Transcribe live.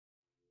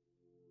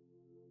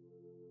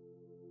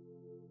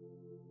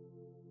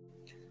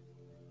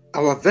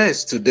Our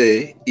verse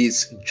today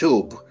is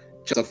Job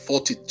chapter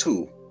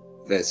 42,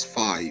 verse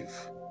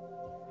 5.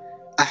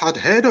 I had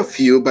heard of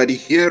you by the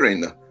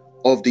hearing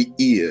of the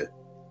ear,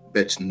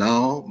 but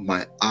now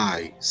my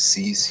eye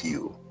sees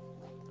you.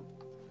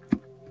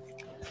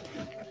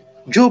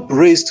 Job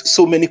raised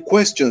so many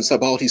questions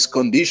about his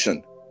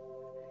condition.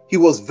 He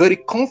was very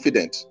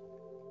confident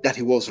that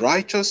he was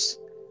righteous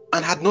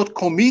and had not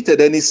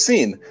committed any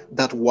sin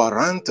that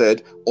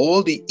warranted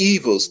all the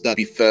evils that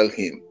befell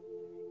him.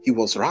 He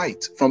was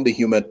right from the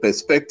human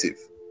perspective.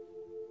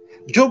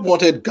 Job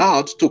wanted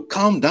God to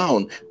calm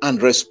down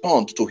and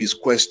respond to his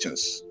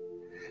questions.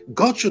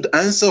 God should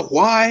answer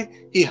why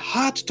he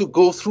had to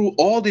go through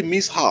all the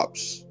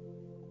mishaps.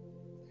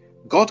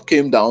 God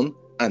came down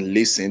and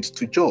listened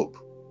to Job.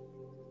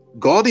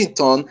 God in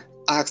turn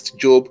asked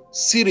Job a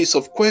series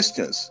of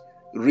questions.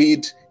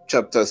 Read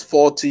chapters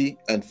 40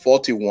 and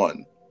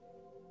 41.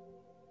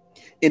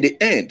 In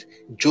the end,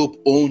 Job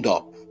owned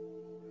up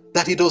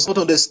that he does not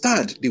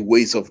understand the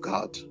ways of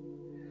God.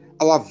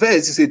 Our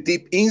verse is a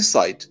deep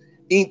insight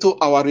into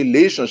our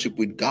relationship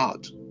with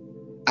God.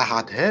 I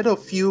had heard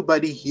of you by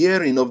the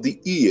hearing of the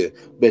ear,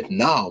 but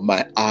now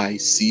my eye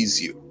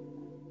sees you.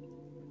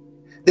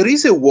 There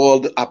is a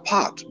world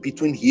apart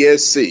between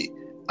hearsay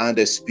and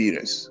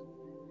experience.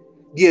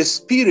 The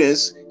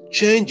experience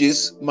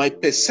changes my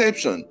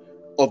perception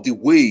of the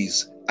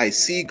ways I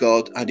see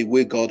God and the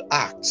way God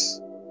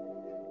acts.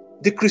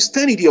 The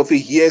Christianity of a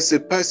hearsay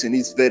person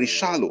is very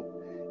shallow.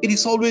 It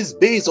is always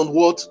based on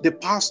what the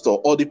pastor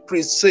or the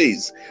priest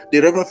says.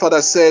 The Reverend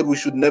Father said we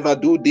should never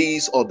do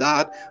this or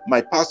that.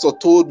 My pastor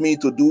told me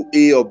to do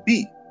A or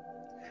B.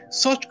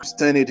 Such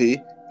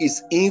Christianity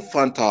is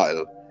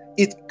infantile.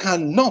 It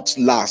cannot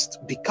last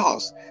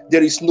because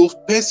there is no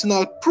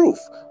personal proof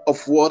of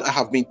what I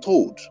have been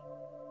told.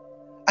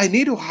 I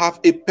need to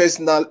have a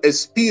personal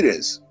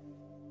experience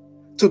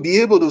to be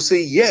able to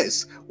say,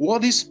 yes,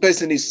 what this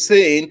person is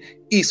saying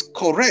is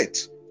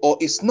correct or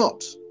is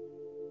not.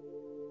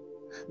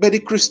 But the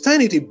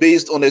Christianity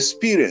based on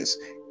experience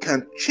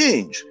can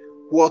change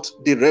what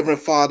the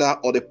Reverend Father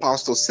or the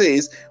pastor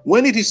says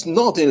when it is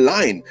not in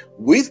line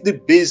with the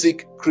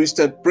basic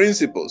Christian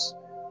principles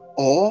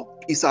or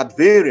is at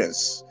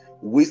variance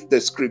with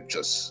the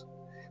scriptures.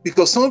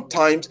 Because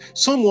sometimes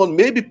someone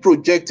may be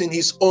projecting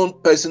his own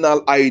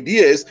personal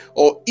ideas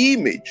or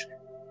image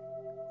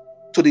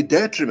to the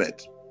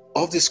detriment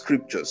of the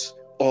scriptures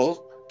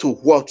or to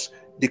what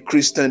the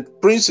Christian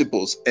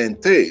principles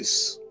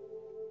entails.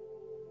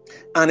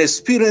 An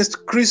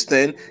experienced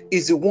Christian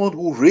is the one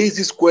who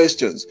raises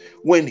questions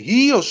when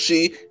he or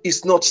she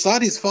is not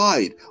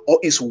satisfied or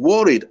is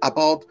worried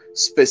about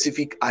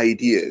specific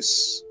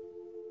ideas.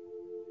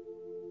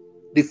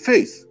 The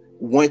faith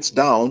went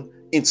down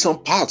in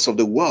some parts of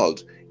the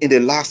world in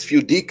the last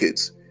few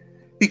decades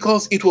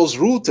because it was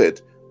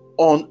rooted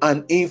on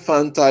an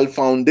infantile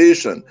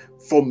foundation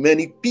for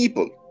many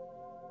people.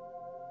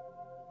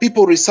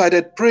 People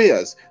recited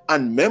prayers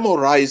and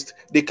memorized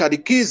the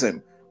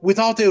catechism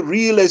without a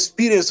real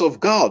experience of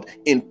God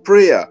in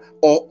prayer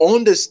or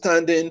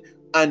understanding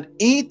and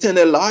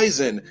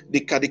internalizing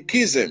the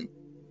catechism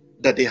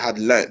that they had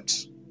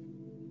learnt.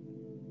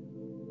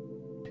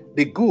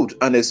 The good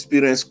and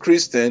experienced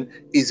Christian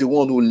is the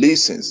one who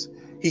listens.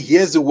 He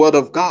hears the word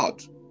of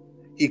God.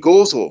 He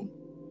goes home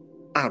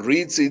and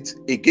reads it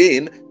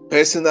again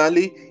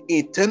personally,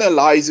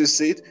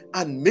 internalizes it,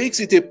 and makes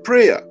it a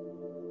prayer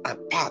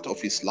and part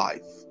of his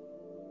life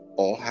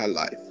or her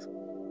life.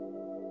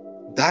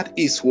 That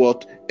is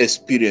what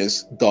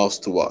experience does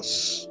to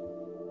us.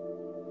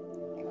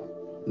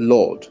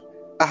 Lord,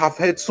 I have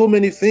heard so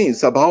many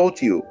things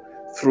about you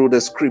through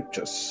the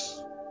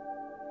scriptures,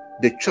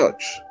 the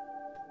church,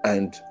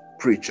 and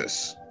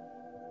preachers.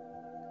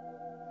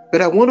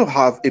 But I want to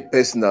have a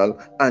personal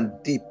and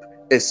deep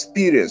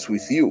experience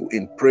with you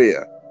in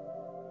prayer.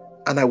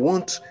 And I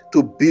want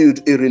to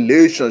build a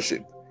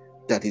relationship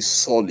that is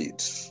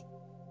solid.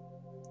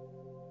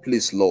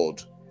 Please,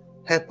 Lord,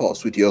 help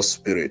us with your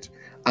spirit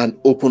and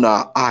open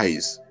our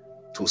eyes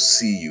to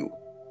see you.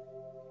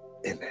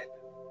 Amen.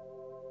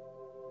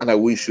 And I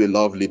wish you a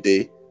lovely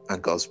day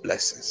and God's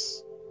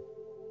blessings.